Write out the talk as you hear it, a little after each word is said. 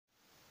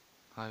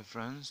Hi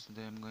friends,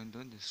 today I'm going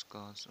to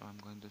discuss or I'm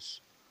going to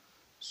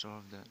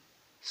solve the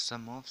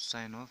sum of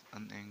sine of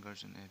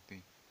unangles in AP.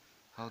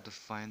 How to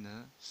find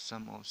the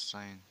sum of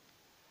sine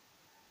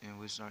in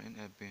which are in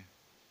AP.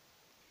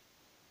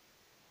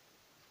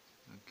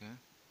 Okay,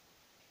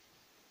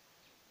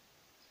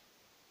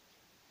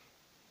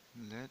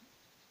 let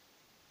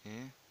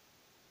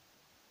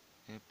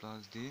a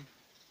plus d,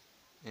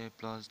 a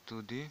plus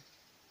 2d,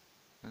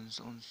 and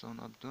so on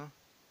up to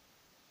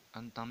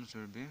n terms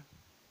will be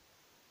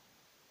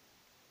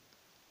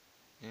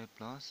a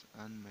plus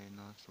n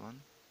minus 1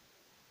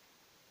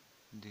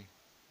 d.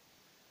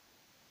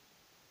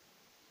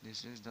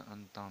 This is the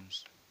n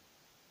terms.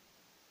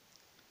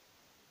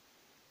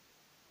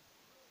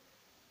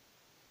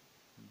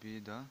 Be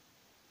the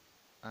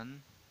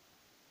n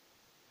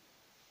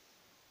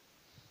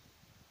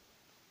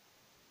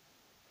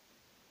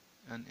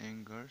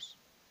angles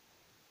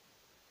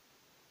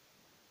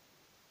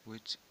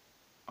which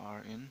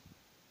are in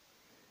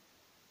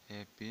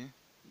AP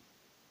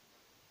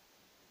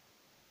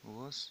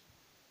whose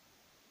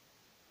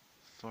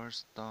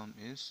first term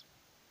is,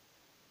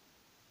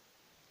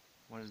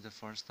 what is the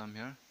first term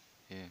here?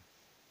 A.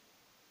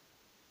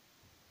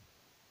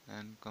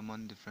 And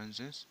common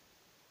differences,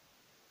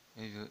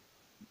 if you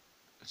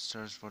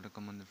search for the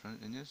common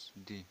difference, it is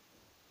D.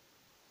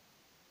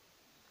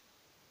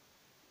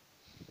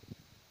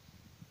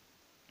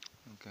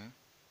 Okay,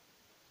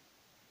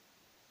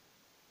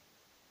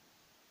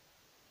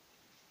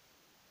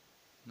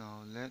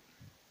 now let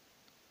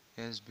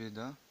S be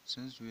the,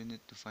 since we need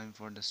to find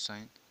for the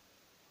sine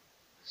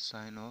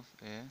of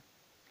A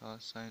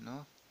plus sine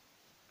of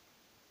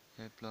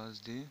A plus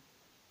D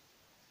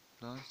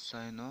plus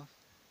sine of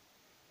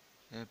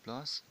A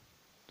plus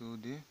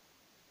 2D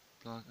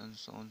plus and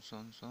so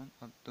on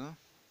up to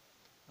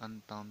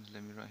n terms.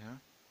 Let me write here.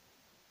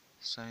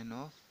 Sine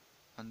of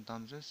n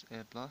terms is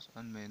A plus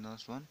n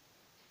minus 1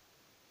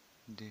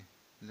 D.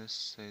 Let's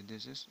say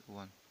this is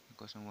 1,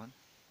 equation 1.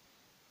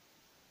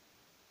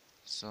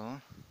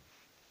 So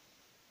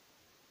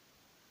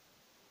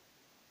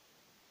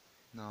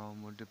now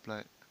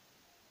multiply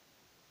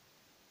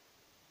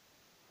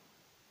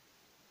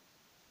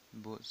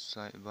both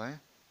sides by,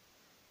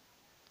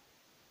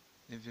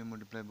 if you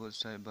multiply both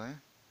sides by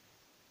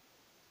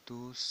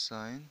 2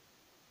 sine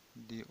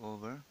d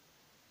over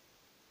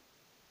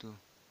 2,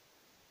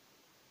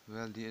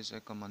 well, d is a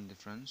common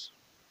difference.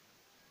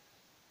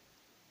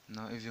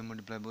 Now if you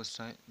multiply both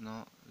sides,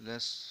 now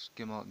let's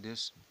scheme out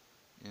this,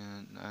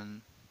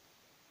 and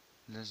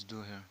let's do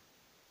here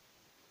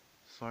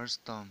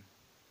first term,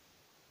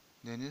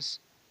 then is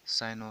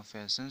sine of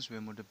a, since we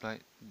multiply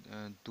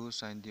 2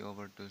 sine d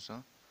over 2,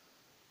 so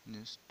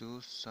this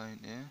 2 sine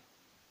a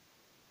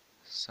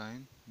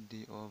sine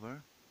d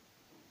over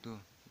 2,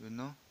 you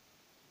know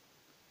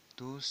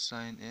 2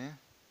 sine a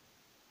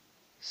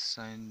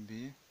sine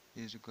b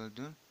is equal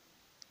to,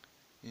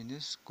 in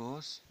this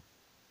cos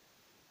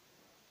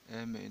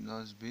a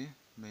minus b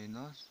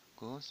minus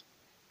cos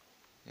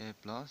a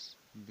plus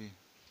b.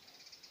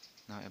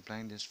 Now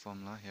applying this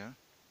formula here,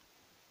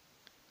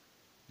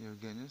 you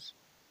get is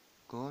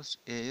cos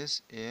a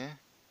is a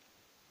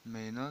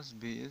minus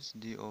b is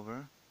d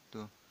over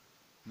 2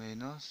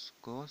 minus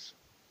cos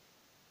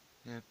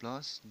a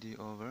plus d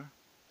over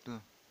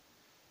 2.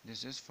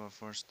 This is for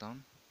first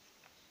term.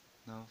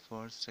 Now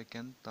for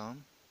second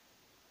term,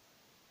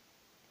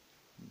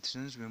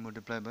 since we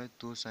multiply by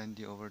 2 sine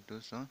d over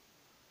 2, so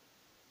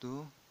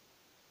 2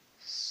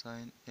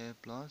 sine a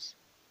plus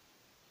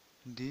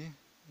d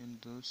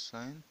into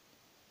sine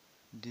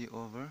d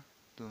over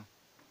 2.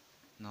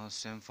 Now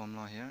same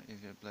formula here,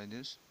 if you apply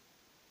this,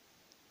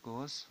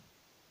 cos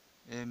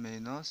a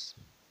minus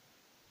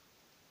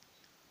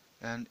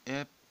and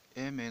a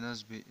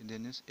minus b,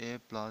 then is a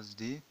plus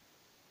d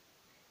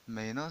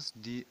minus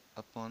d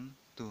upon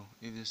 2.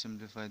 If you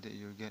simplify that,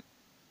 you get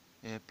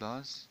a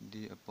plus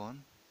d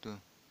upon 2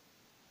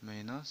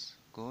 minus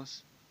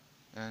cos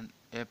and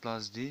a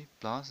plus d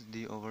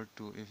over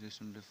 2. If you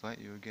simplify,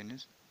 you get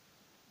is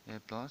a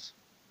plus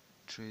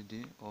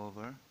 3d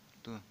over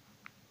 2.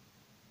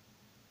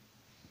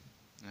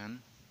 And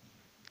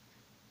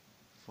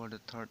for the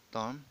third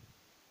term,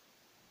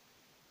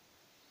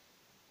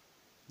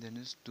 then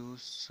is 2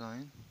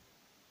 sine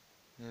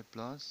a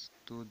plus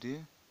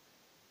 2d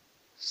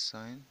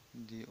sine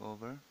d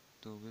over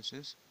 2, which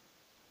is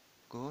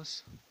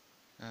cos,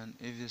 and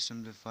if you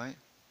simplify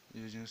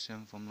using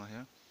same formula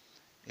here,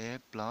 a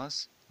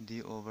plus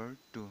d over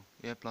 2,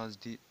 a plus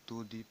d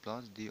 2d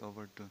plus d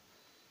over 2,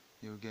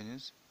 you get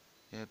is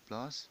a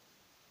plus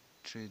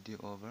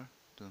 3d over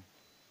 2,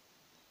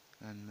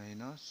 and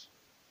minus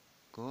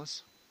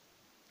cos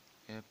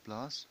a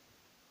plus,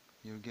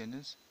 you get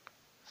is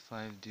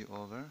 5d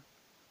over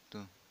 2.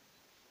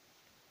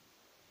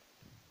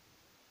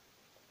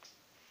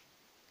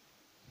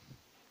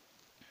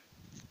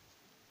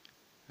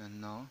 And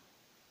now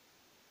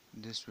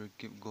this will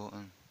keep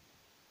going,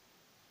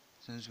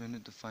 since we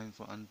need to find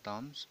for n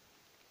terms,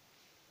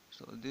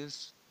 so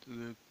this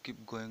will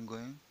keep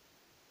going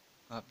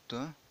up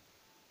to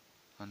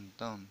n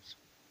terms.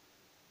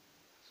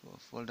 So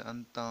for the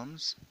n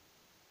terms,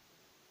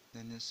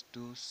 then is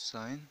 2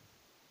 sine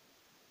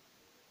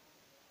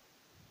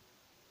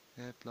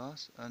a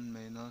plus n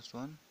minus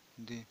 1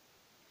 d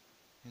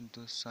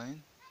into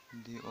sine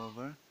d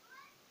over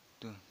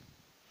 2.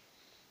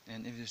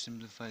 And if you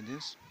simplify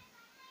this,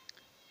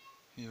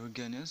 your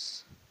gain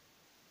is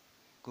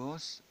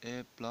cos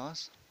a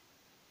plus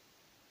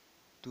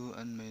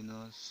 2n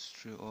minus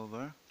 3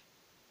 over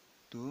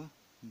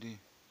 2d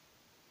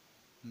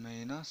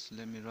minus,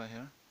 let me write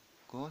here,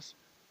 cos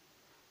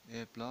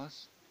a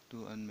plus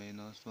 2n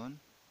minus 1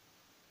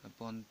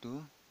 upon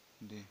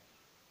 2d.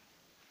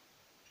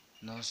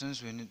 Now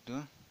since we need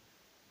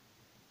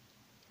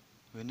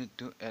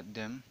to add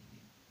them,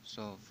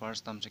 so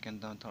first term,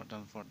 second term, third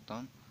term, fourth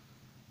term.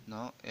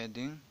 Now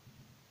adding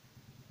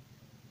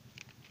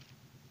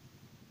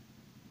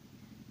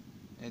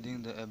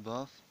the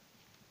above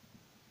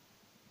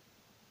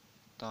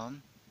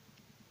term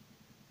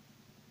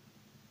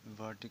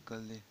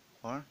vertically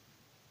or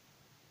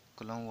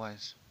column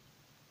wise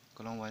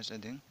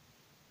adding,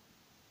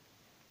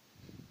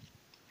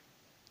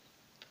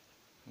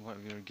 what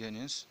we will gain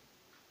is,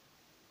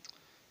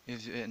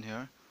 if you add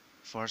here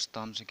first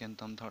term, second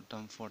term, third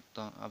term, fourth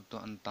term up to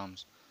n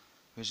terms,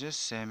 which is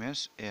same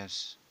as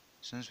s,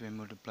 since we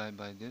multiply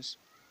by this,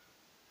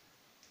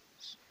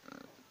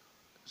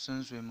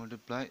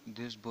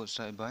 both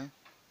side by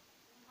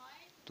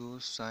 2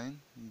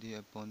 sine d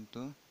upon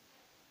 2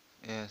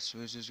 s,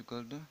 which is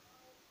equal to,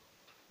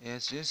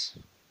 s is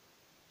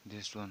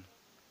this one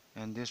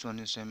and this one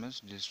is same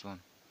as this one.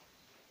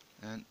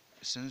 And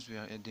since we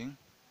are adding,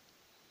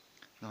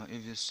 now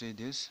if you see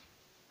this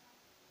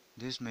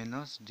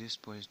minus this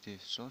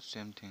positive, so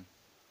same thing,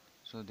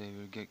 so they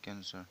will get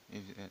cancel.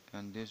 If you add,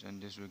 and this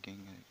will get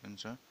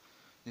cancel,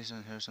 this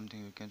and here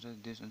something will cancel,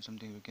 this and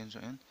something will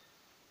cancel, and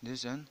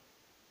this and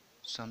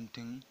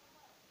something,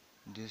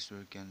 this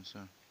will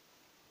cancel.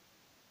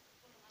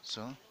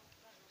 So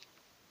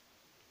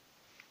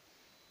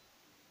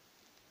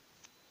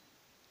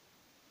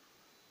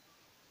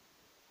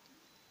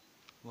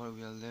what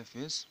we are left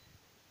is,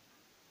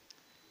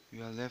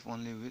 we are left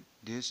only with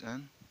this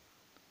and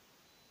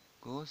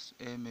cos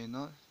a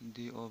minus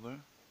d over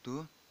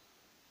 2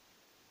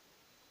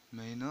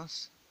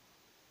 minus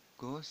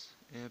cos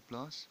a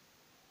plus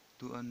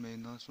 2n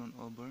minus 1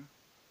 over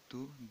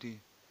 2d.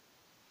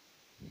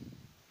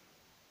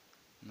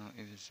 Now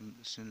if you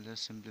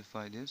let's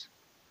simplify this,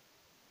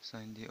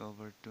 sin d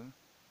over 2,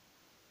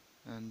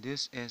 and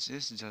this s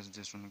is just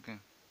this one, okay,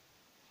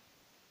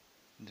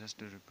 just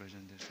to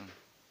represent this one,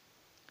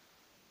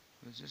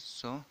 which is,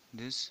 so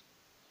this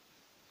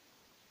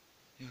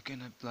you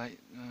can apply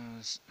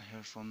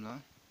here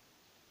formula,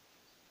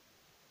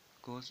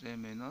 cos a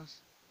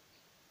minus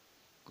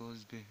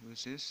cos b,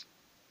 which is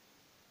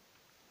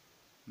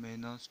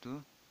minus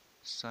 2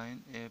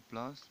 sin a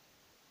plus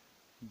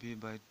b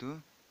by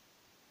 2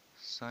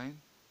 sin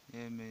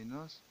a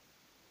minus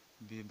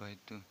b by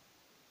 2,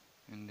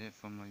 and that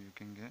formula you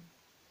can get,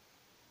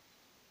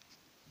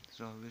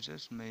 so which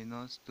is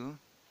minus 2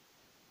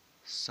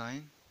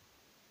 sin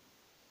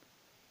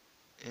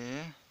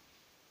a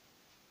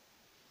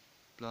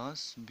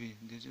plus b,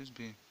 this is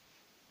b,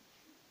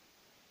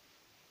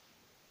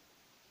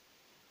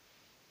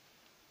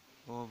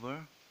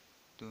 over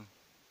 2,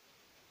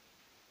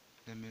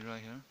 let me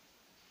write here,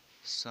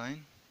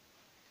 sin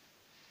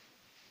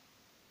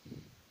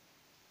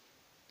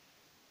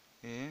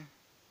a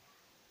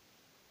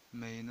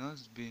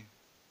minus b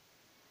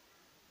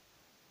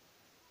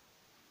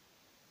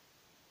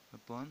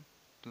upon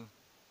 2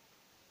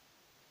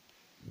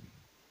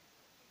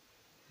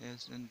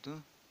 s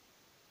into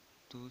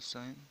 2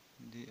 sin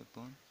d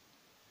upon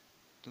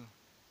 2,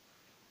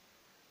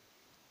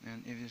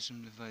 and if you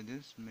simplify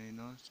this,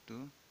 minus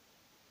 2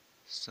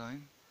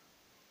 sin,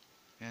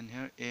 and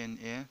here a and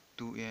a,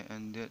 2a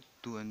and that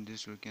 2 and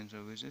this will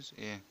cancel, which is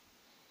a,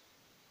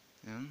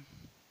 and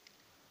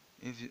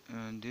if you,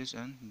 this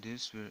and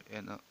this will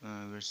add up,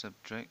 will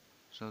subtract,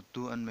 so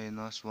 2 and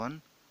minus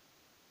 1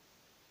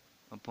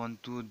 upon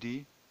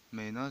 2d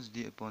minus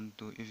d upon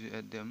 2, if you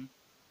add them,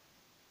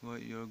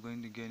 what you're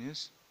going to gain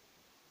is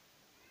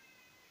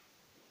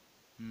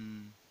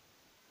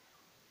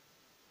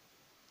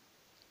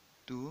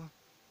 2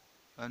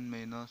 and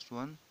minus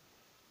 1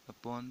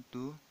 upon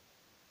 2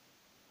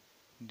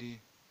 d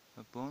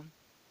upon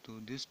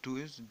 2, this 2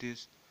 is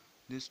this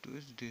 2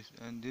 is this,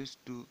 and this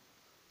 2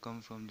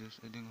 come from this,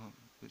 adding up,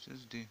 which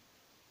is d,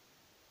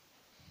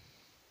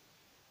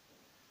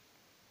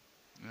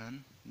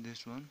 and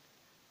this one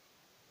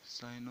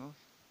sine of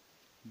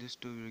this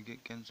 2 will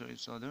get cancel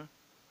each other,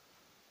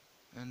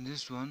 and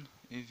this one,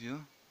 if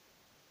you,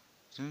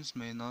 since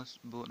minus,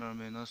 both are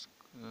minus,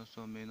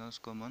 so minus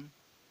common,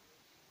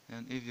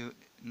 and if you,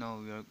 now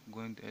we are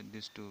going to add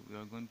this 2, we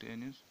are going to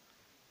add is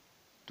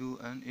 2,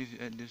 and if you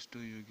add this 2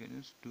 you get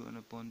is 2 and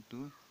upon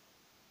 2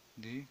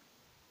 d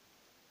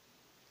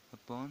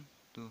upon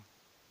 2,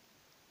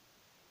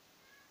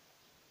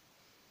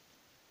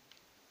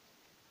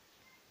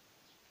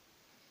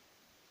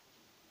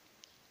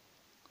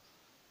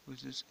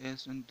 which is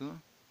s into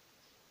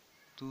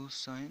 2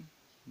 sine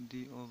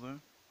d over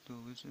 2,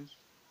 which is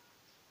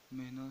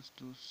minus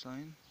 2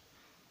 sine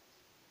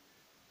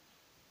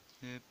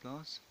a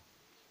plus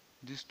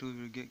this 2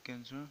 will get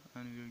cancelled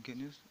and we will get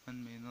this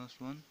and minus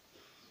 1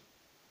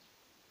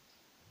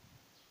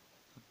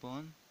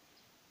 upon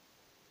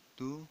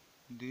 2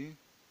 d,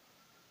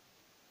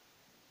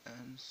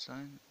 and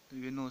sine,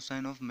 we know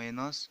sine of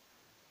minus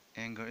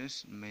angle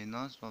is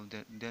minus of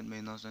that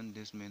minus, and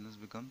this minus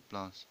become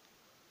plus.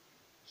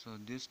 So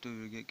this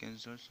 2 will get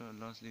cancelled, so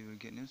lastly we will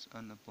get this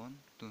and upon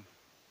 2.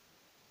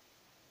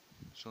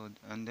 So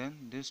and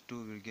then this 2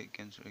 will get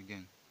cancelled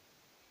again.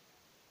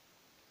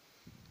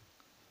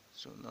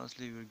 So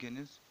lastly we will get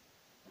this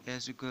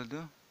s equal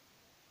to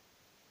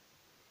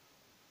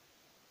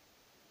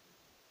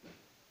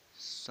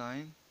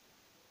sine,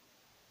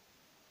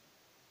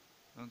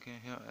 okay,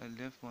 here I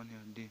left one here,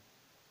 d,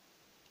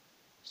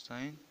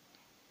 sine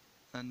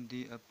and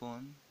d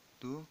upon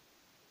 2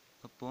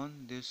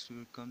 upon this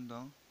will come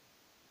down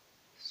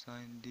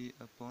sine d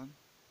upon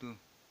 2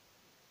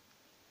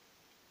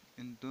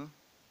 into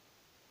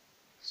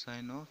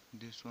sine of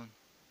this one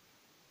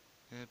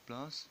a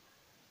plus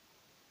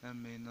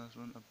and minus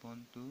 1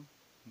 upon 2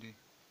 d.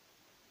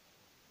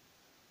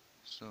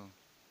 So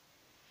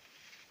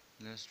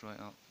let's try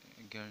out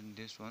again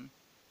this one.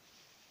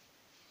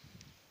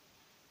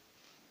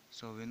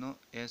 So we know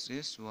s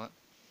is what?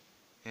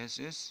 S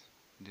is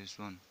this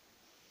one.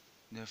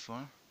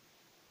 Therefore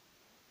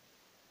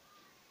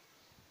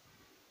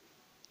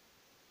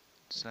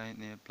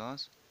sine a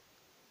plus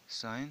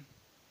sine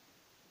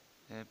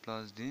a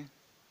plus d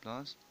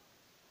plus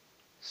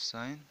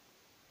sine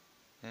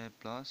a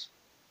plus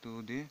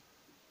 2d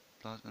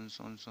plus and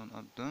so on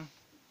up to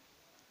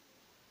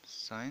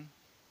sine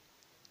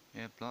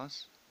a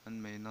plus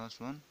and minus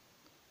 1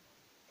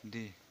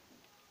 d,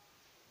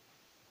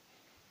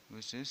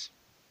 which is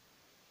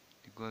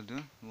equal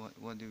to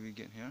what do we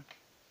get here?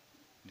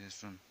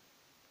 This one,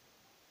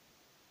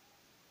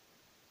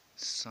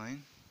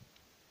 sine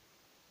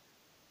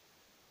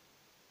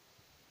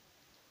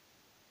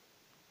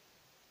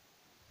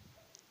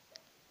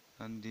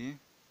and d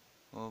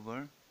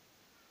over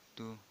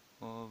 2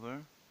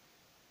 over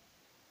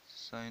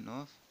sine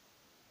of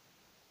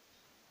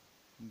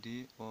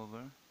d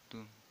over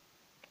 2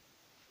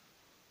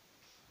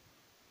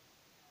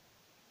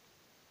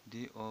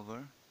 d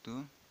over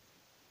 2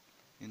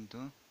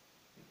 into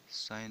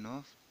sine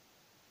of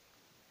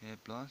a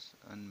plus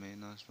and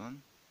minus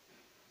 1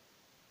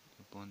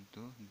 upon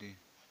 2 d.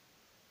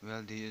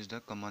 Well, d is the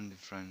common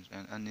difference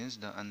and n is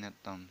the unnet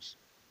terms.